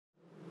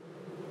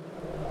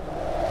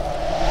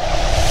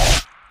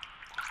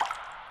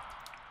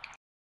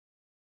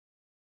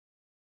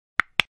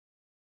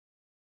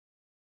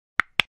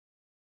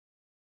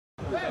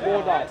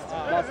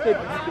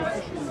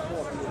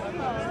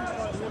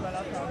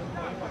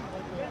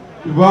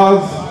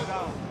Reverse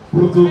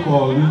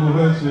protocol ní mo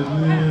fẹ́ ṣe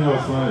ní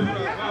ọ̀sán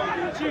yìí.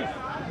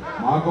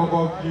 Màá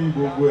kọ́kọ́ kí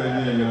gbogbo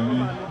ẹ̀yin èèyàn mi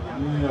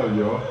ní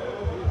Ọ̀yọ́.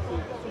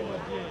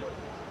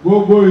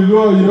 Gbogbo ìlú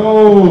Ọ̀yọ́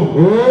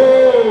o.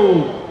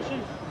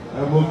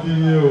 Ẹ mọ̀ kí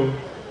yín o.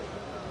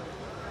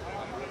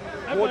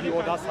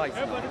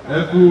 Ẹ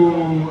kú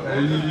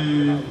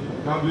ẹ̀yin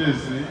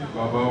kábíyèsí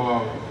bàbá wa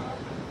o.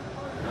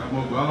 Ẹ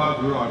mọ̀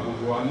gbàládùúrà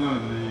gbogbo wa náà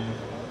ní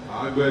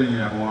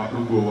àgbẹ̀yìn àwọn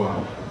àdúgbò wa.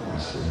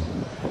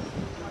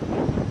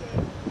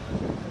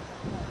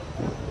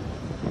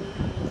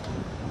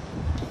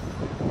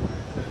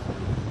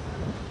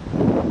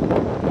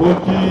 Mo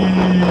kí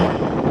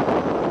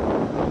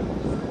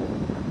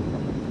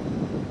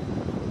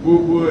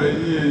gbogbo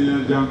ẹ̀yin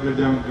èèyàn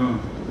jankan-jankan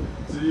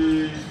tí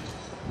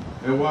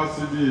ẹ wá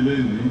síbí ilé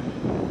ní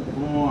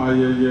fún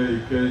ayẹyẹ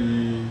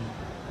ìkẹyìn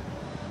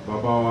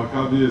bàbá wa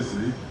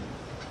kábíyèsí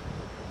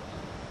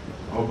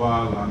ọba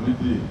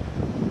Lámídì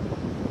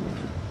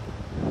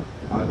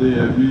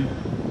Adéyẹmí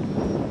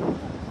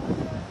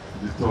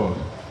the third.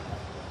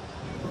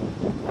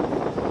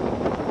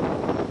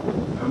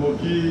 Ẹ mọ̀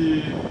kí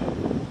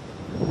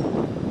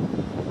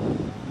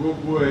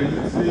gbogbo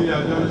ẹ̀yin tí a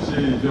jọ ń ṣe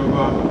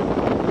ìjọba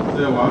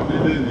tẹ́ wá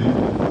bílé ní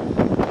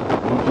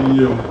mo kí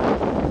yín o.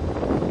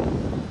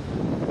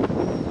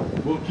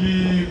 Mo kí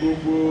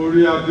gbogbo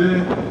orí adé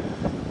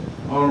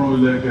ọrùn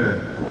ìlẹ̀kẹ̀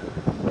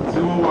tí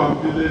wọ́n wá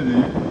bílé ní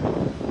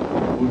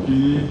mo kí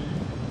yín.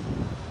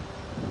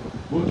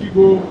 Mo kí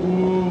gbogbo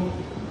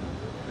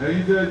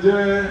ẹ̀yin tẹ́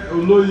jẹ́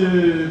olóyè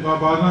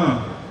bàbá náà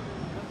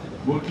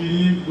mo kí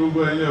yín. Gbogbo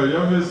ẹ̀yin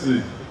Ọ̀yọ́mèsì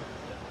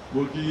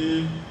mo kí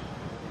yín.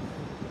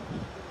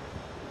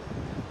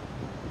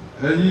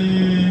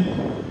 Ẹ̀yin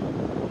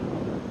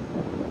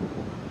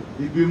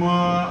ìgbìmọ̀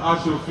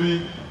aṣòfin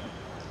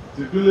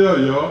tìpínlẹ̀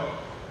Ọ̀yọ́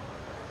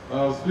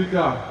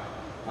speaker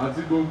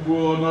àti gbogbo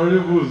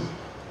honourables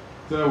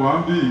tẹ́ wá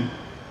ń bì,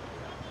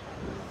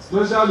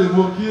 especially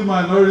mo kí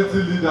minority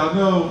leader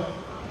náà o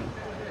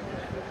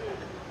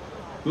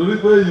torí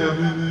pé èèyàn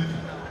mi ni.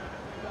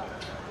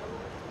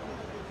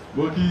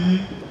 Mo kí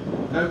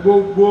ẹ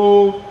gbogbo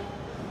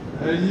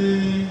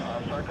ẹ̀yin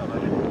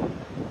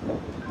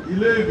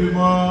ilé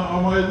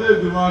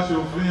ìgbìmọ̀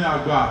aṣòfin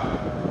àgbà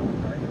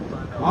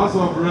House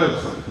of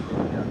Reps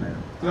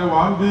tẹ́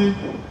wá ń bí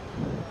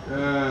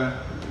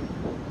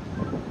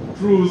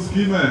through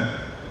skimẹ̀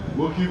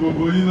mo kí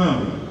gbogbo yín náà.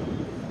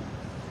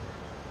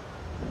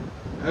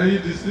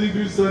 Ẹ̀yin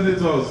distinguished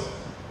senators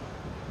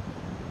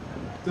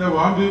tẹ́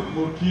wá ń bí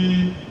mo kí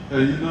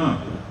ẹ̀yin náà.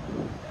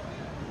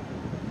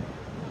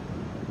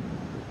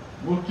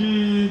 Mo kí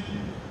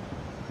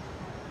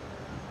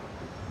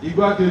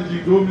igbákejì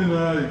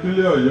gómìnà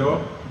ìpínlẹ̀ Ọ̀yọ́.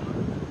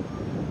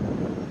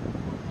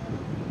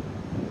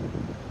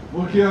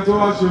 Mo kí ẹ tó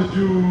wá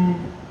ṣojú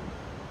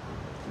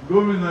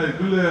gómìnà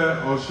ìpínlẹ̀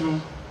Ọ̀ṣun,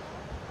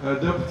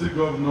 deputy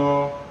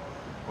governor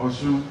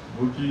Ọ̀ṣun,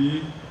 mo kí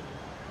yín.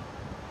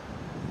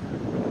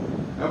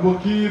 Mo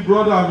kí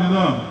brother mi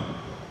náà,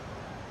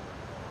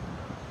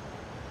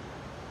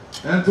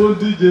 ẹni tó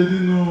díje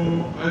nínú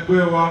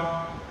ẹgbẹ́ wa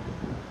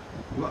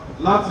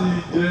láti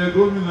jẹ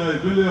gómìnà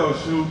ìpínlẹ̀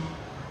Ọ̀ṣun,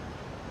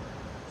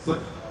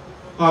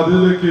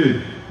 Adélékè,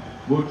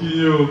 mo kí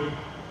yín o.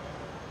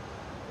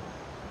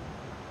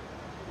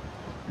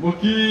 Mo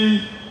kí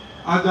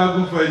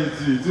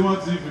ajagunfẹ̀yìntì tí wọ́n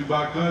ti fìgbà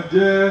kan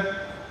jẹ́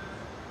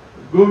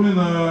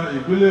gómìnà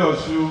ìpínlẹ̀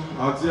Ọ̀ṣun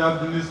àti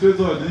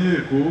administrator ní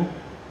Èkó,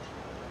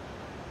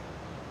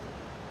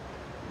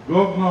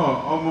 gọ́vnà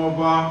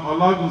ọmọọba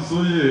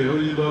Ọlágúnsóyè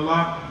Oyinlọ́lá,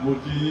 mo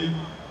kí yín.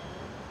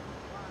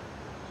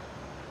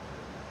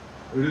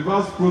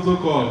 Reverse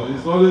protocol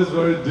is always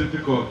very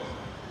difficult,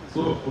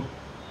 so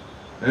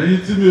ẹ̀yin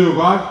tí mi ò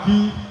bá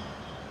kí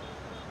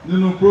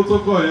nínú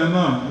protocol yẹn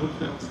náà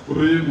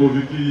mo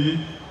fi kí yín.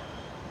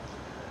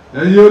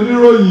 Ẹ̀yin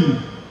oníròyìn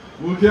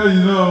mo kí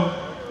ẹ̀yin náà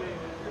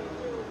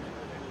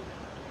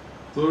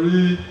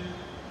torí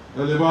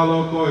ẹ̀lẹ́ bá lọ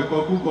kọ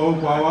ìkọkúkọ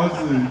ń pa wá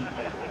sí i,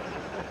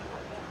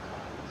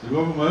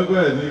 ṣùgbọ́n mo mọ̀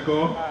ẹgbẹ́ ẹ̀ ní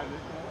kọ́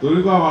torí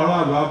pé àwọn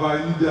aráàlú á bá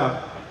yín jà,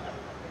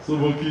 so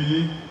mo kí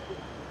yín.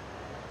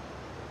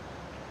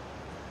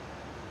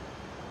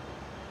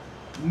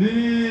 Ní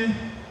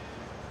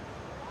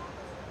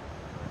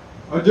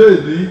ọjọ́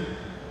ìní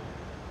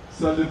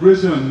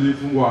celebration ni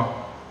fún wa.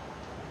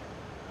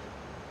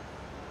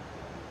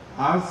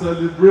 I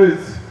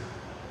celebrate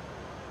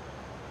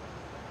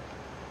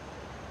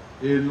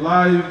a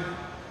life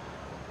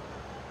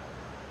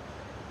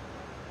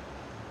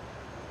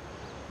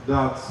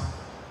that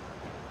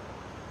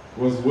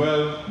was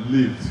well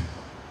lived,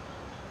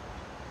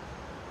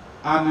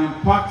 an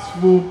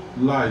impactful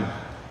life.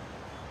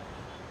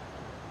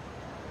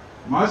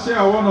 Màá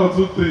share one or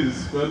two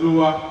things pẹ̀lú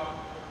wa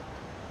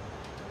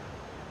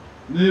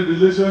ní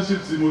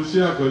relationship tí mo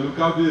share pẹ̀lú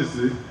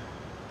kábíyèsí.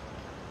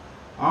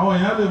 Àwọn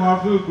èèyàn lè máa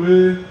feel pé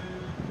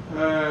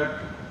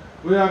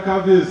bóyá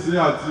kábíyèsí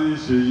àti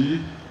Ṣèyí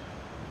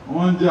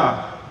wọ́n ń jà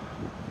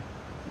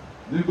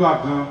nígbà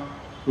kan,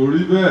 kò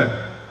rí bẹ́ẹ̀.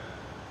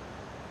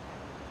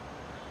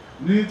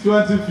 ní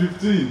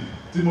 2015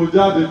 tí mo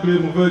jáde pé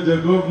mo fẹ́ jẹ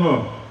governor,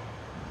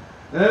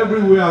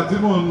 everywhere tí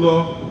mò ń lọ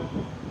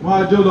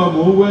máa jọ lọ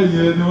mò ń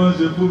wẹ̀yìn ẹni wọ́n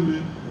ṣe fún mi.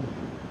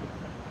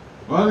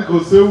 Wọ́n ní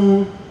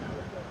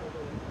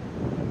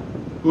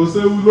kò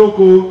séwu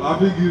lóko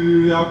àfi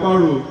gìrìrì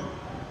àparò.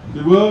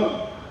 Ṣùgbọ́n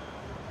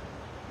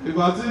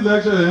ìgbà tí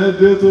election yẹn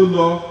dé tó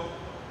lọ,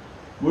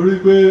 mo rí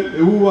pé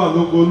ewu wà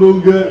lóko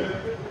lóńgẹ́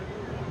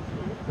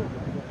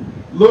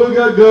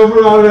gan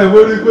fúnra rẹ̀, mo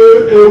rí pé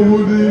ewu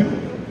ni.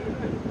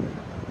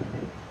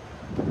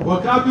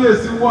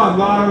 Kábíyèsí wà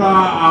lára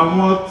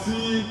àwọn tí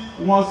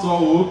wọ́n sọ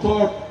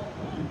òótọ́.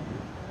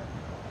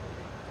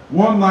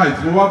 One night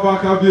mo wá bá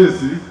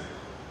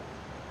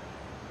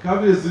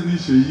kábíyèsí ní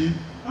Seyi,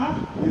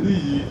 ìdí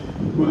yìí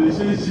kò lè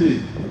ṣe é ṣe.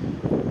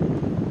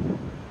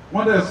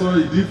 Wọ́n dẹ̀ sọ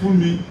ìdí fún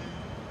mi.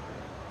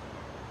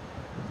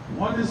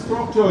 Wọ́n ní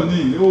structure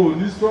ni, ó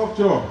ní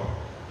structure.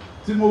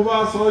 Tí mo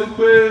bá sọ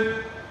pé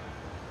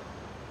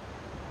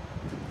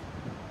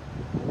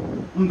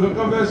nǹkan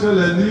kan fẹ́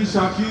ṣẹlẹ̀ ní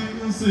Ṣakí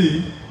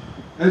nsìn,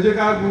 ẹ jẹ́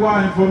ká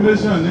wá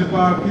information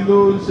nípa kí ló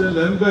ń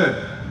ṣẹlẹ̀ ń bẹ̀.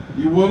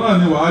 Ìwọ náà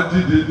ni wàá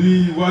dìde ní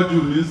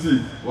iwájú mi sìn,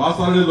 wàá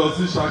sáré lọ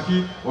sí Ṣakí,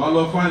 wàá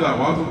lọ find out,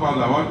 wàá tún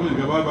padà wá pé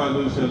nǹkan báyìí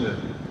ló ń ṣẹlẹ̀.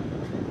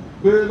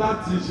 Pé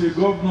láti ṣe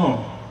governor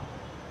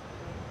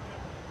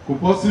kò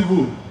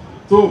possible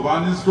tó o bá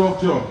ní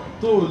structure,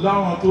 tó o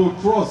láwọn tó o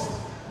trust,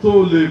 tó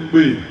o lè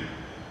pè.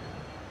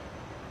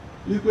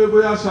 Wípé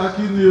bóyá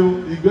Ṣakí ni o,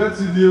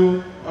 Ìgbẹ́tì ni o,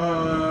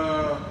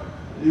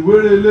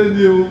 Ìwérelé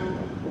ni o.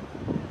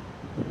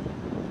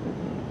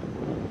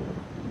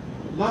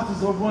 Láti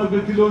sọ fún ẹ pé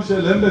kí ló ń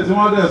ṣẹlẹ̀ ńbẹ̀ tí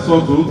wọ́n dẹ̀ sọ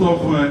tòótọ́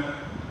fún ẹ.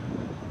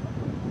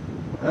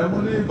 Ẹ mú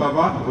ní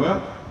bàbá wẹ́,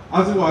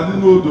 a ti wà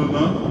nínú odò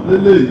náà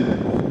lélẹ́yìí.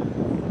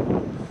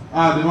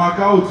 Àdìmọ̀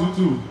ká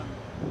òtútù.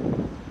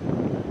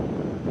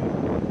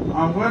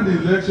 And when the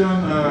election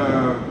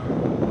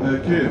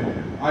came,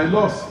 I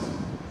lost.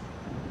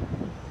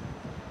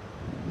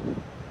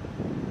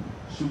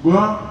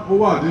 Ṣùgbọ́n ó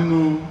wà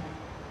nínú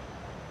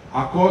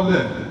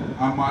àkọọ́lẹ̀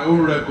and my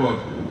own record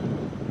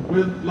pé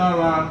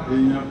lára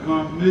èèyàn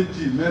kan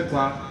méjì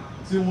mẹ́ta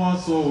tí wọ́n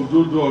sọ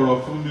òdodo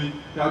ọ̀rọ̀ fún mi,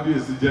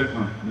 kábíyèsí jẹ́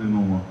kan nínú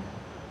wọn.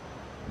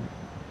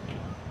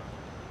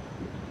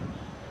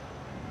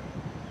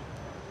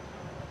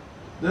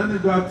 Lẹ́nu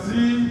ìgbà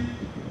tí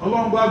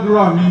Ọlọ́run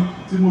gbàdúrà mi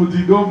tí mo di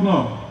gómìnà,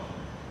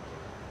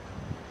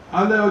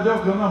 alẹ́ ọjọ́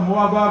kan náà mo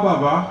wá bá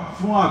bàbá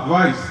fún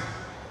advice.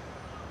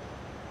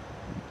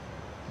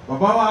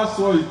 Bàbá wa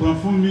sọ ìtàn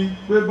fún mi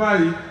pé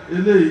báyìí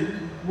eléyìí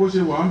bó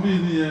ṣe wà ń bí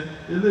nìyẹn,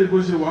 eléyìí bó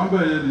ṣe wà ń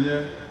bẹ̀ yẹn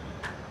nìyẹn.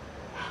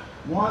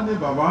 Wọ́n á ní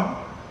bàbá,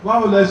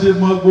 báwo lẹ ṣe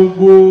mọ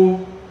gbogbo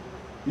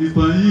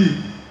ìtàn yìí?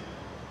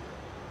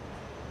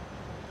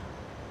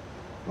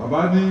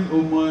 Bàbá ní o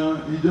mọ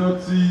ìjọ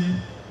tí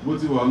mo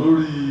ti wà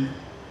lórí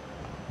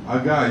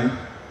àga yìí,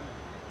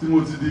 tí mo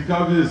ti di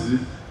kábíyèsí,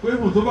 pé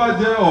ibù tó bá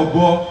jẹ́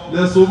ọ̀bọ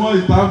lẹ́sọ mọ́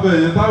ìtàbẹ̀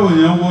yẹn táwọn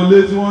èèyàn wọlé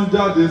tí wọ́n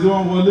jáde tí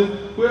wọ́n wọlé,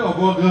 pé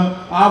ọ̀bọ gan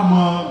á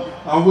mọ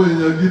àwọn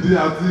èèyàn gidi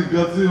àti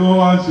nǹkan tí wọ́n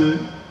wá ń ṣe.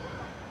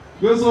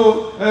 Pé so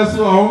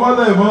ẹ̀sùn àwọn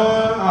mọ́lẹ̀ mọ́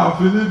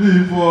ààfin níbí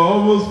for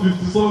almost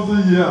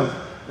 50-something years.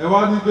 Ẹ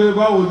wá ní pé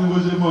báwo ni mo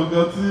ṣe mọ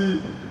nǹkan tí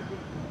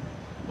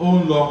ó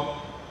ń lọ.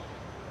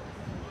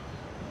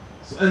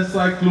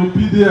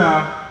 Encyclopedia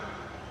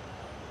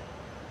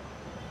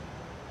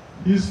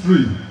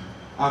history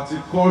àti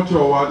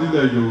culture wa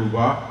nílẹ̀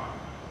Yorùbá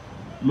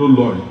ló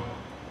lọ yìí.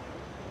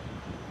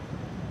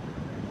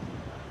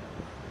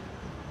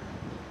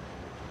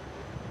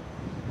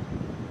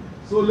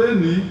 So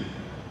lẹ́ni,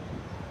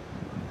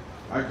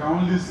 I can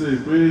only say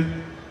pé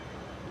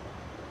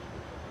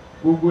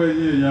gbogbo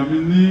ẹ̀yin èèyàn mi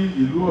ní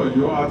ìlú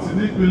Ọ̀yọ́ àti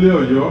nípínlẹ̀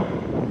Ọ̀yọ́,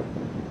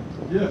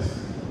 yes,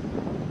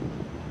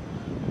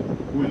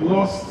 we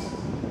lost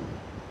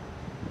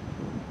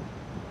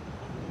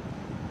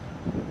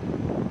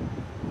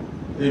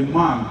a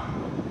man,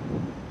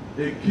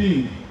 a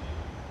king,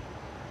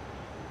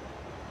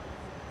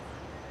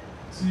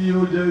 tí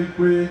ó jẹ́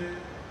pé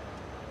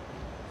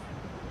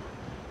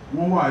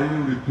wọ́n wà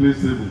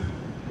irreplaceable.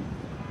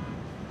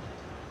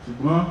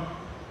 Ṣùgbọ́n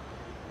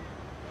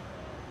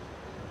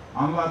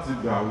a ń láti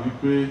gbà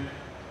wípé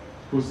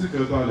kò sí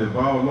kẹta lè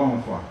bá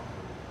Ọlọ́run fà.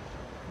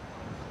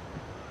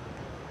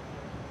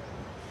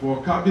 For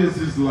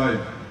Kábíyèsí's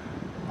life,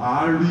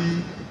 a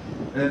rí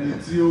ẹni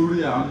tí ó rí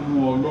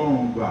àánú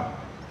Ọlọ́run gbà,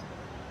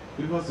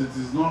 because it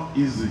is not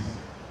easy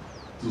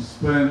to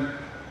spend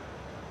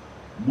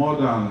more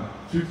than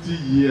 50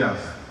 years,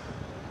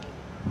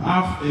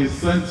 half a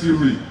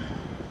century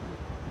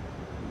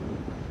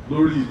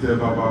lórí ìtẹ́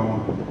bàbá wọn,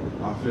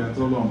 àfihàn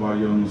tọ́lọ́run bá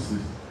yọ́nú sí,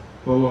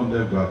 tọ́lọ́run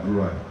dẹ̀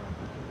gbàdúrà ẹ̀.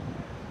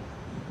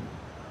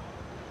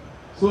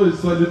 So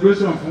it's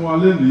celebration fún wa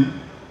lénìí.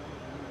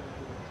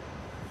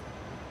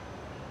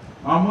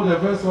 Àwọn ọmọdé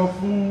fẹ́ sọ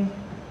fún,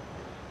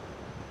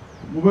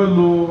 mo fẹ́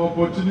lo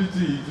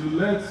opportunity to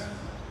let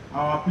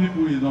our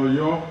people in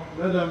Ọ̀yọ́,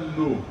 let them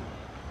know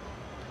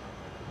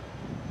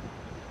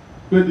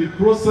that the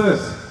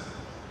process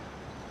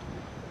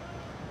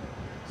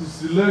to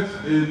select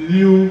a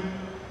new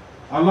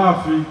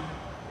Alafin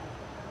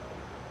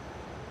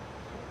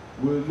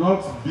will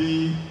not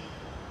be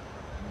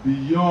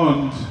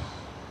beyond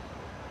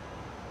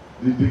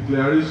the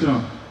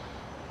declaration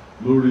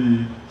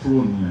lórí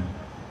throne yẹn.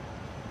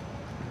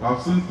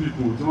 I've seen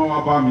people tí wọ́n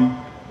wá bá mi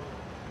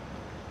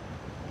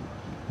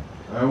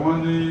wọ́n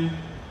ní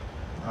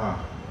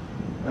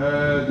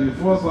the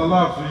first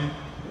Alafin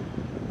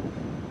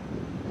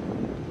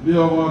bí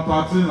ọmọ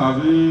 13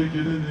 àbí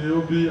kìíní ni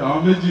ó bí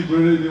àwọn méjì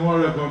péré ni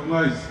wọ́n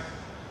recognize.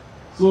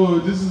 So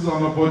this is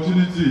an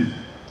opportunity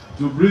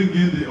to bring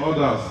in the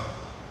others,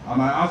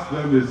 and I ask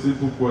them a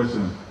simple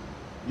question: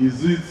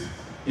 is it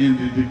in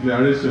the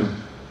declaration?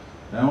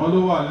 Wọ́n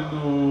ló wà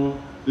nínú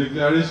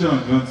declaration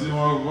kan tí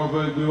wọ́n kọ́kọ́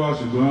fẹ́ gbé wá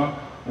ṣùgbọ́n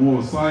wọn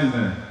ò sign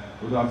ẹ̀,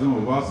 ó dà tí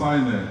wọn ò bá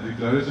sign ẹ̀,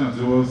 declaration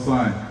tí wọ́n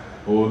sign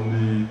òun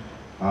ni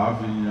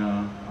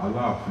àfihàn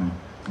Aláàfin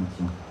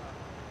tuntun.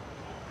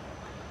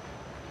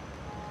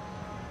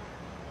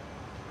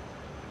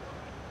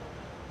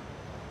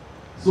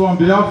 So on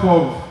behalf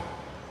of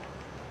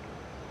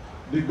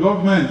the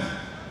government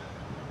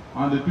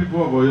and the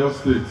people of Oyo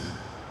State,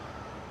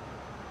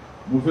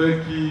 mo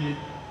fẹ́ kí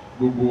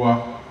gbogbo wa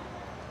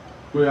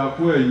pé a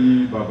kú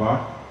ẹ̀yin bàbá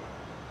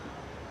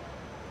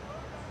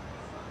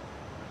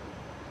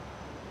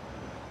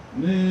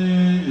ní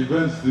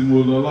events tí mo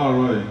lọ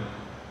láàárọ̀ yìí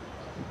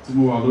tí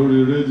mo wà lórí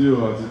rédíò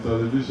àti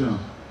tẹlifíṣàn.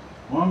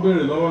 Wọ́n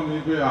béèrè lọ́wọ́ mi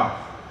pé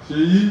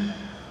Seyi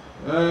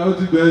ó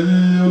ti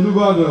gbẹ̀yìn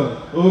Olúbàdàn,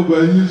 ó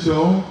gbẹ̀yìn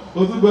Ṣọ̀ún, ó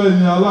tún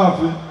gbẹ̀yìn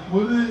Aláàfin. Mo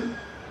ní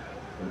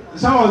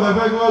ṣáwọn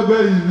lẹ́fẹ́ kí wọ́n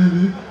gbẹ̀yìn mi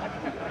ni.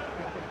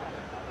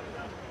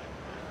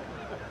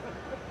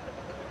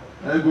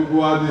 Gbogbo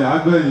wa ni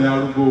àgbẹ̀yìn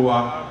arúgbó wa,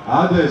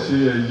 a dẹ̀ ṣe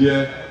ẹ̀yẹ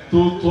tó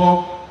tọ́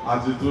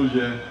àti tó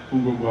yẹ fún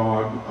gbogbo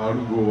àwọn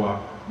arúgbó wa.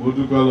 Mo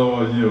dúpẹ́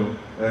lọ́wọ́ yín o.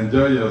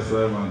 Enjoy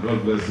yourself and God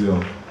bless you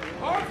all.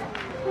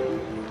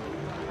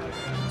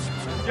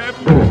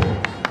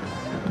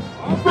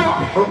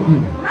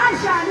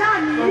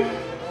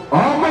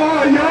 Ọmọ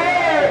Ọ̀yọ́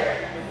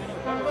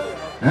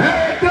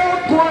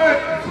ẹ̀ẹ́dẹ́kun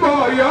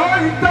Ọ̀yọ́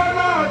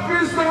ìdáná fi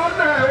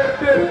sọ́nà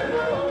èdè.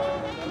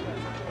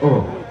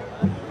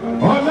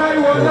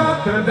 Ọláyíwọlá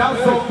tẹ̀dá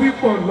sọ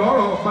pípọ̀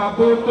lọ́rọ̀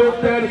bàbá tó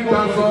tẹ́rí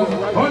gbà sọ.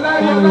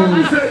 Ọláyíwọlá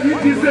ti ṣe yìí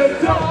ti ṣe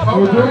jọ́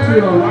ọ̀dọ́ ti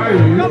ọ̀rá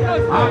yìí.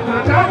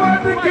 Àtàdá wá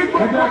ní kí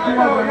gbogbo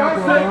ọmọ Ọ̀yọ́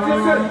ṣe ti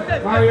ṣe.